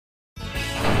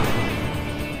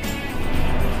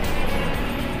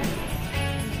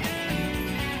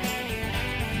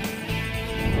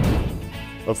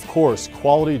Of course,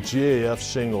 quality GAF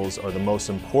shingles are the most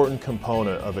important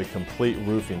component of a complete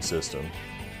roofing system.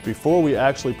 Before we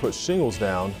actually put shingles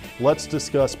down, let's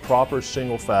discuss proper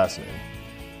shingle fastening.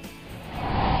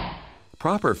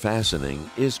 Proper fastening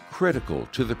is critical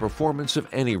to the performance of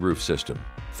any roof system.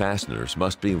 Fasteners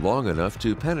must be long enough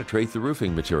to penetrate the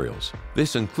roofing materials.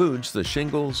 This includes the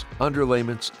shingles,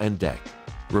 underlayments, and deck.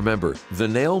 Remember, the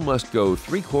nail must go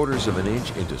 3/4 of an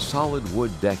inch into solid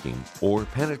wood decking or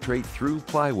penetrate through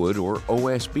plywood or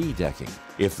OSB decking.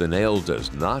 If the nail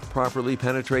does not properly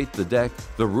penetrate the deck,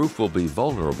 the roof will be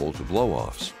vulnerable to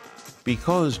blow-offs.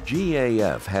 Because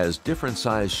GAF has different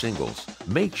size shingles,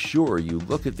 make sure you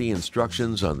look at the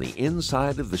instructions on the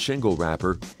inside of the shingle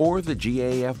wrapper or the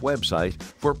GAF website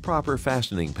for proper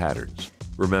fastening patterns.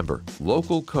 Remember,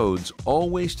 local codes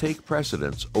always take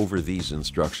precedence over these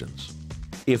instructions.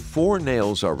 If 4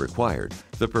 nails are required,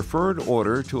 the preferred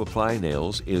order to apply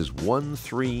nails is 1,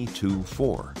 3, 2,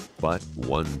 4, but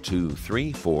 1, 2,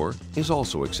 3, 4 is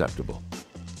also acceptable.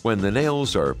 When the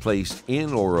nails are placed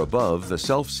in or above the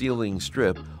self-sealing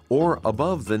strip or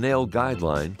above the nail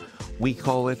guideline, we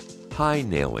call it high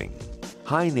nailing.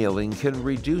 High nailing can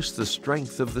reduce the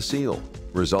strength of the seal,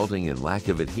 resulting in lack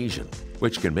of adhesion,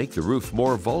 which can make the roof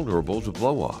more vulnerable to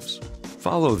blow-offs.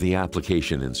 Follow the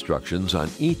application instructions on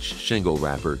each shingle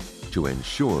wrapper to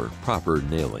ensure proper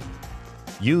nailing.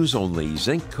 Use only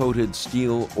zinc-coated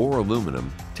steel or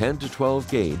aluminum 10 to 12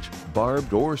 gauge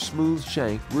barbed or smooth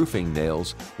shank roofing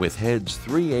nails with heads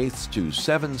 3/8 to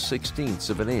 7/16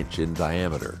 of an inch in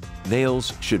diameter.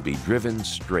 Nails should be driven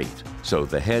straight so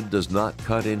the head does not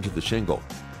cut into the shingle.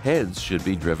 Heads should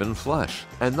be driven flush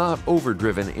and not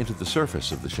overdriven into the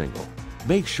surface of the shingle.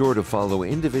 Make sure to follow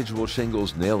individual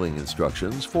shingles nailing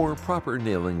instructions for proper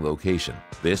nailing location.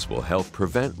 This will help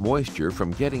prevent moisture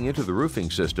from getting into the roofing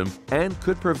system and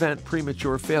could prevent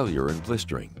premature failure and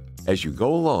blistering. As you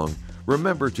go along,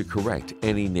 remember to correct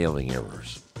any nailing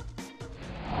errors.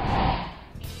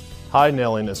 High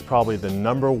nailing is probably the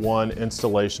 #1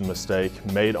 installation mistake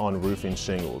made on roofing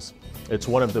shingles. It's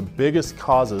one of the biggest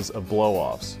causes of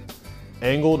blow-offs.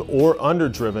 Angled or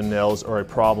underdriven nails are a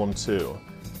problem too.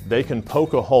 They can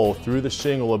poke a hole through the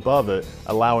shingle above it,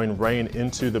 allowing rain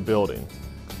into the building.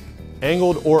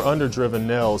 Angled or underdriven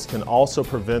nails can also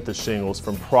prevent the shingles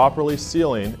from properly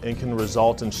sealing and can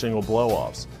result in shingle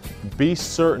blow-offs. Be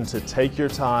certain to take your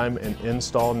time and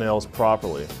install nails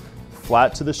properly.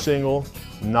 Flat to the shingle,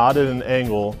 not at an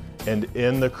angle, and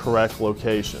in the correct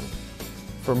location.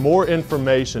 For more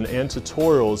information and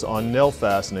tutorials on nail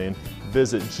fastening,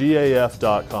 visit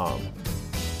gaf.com.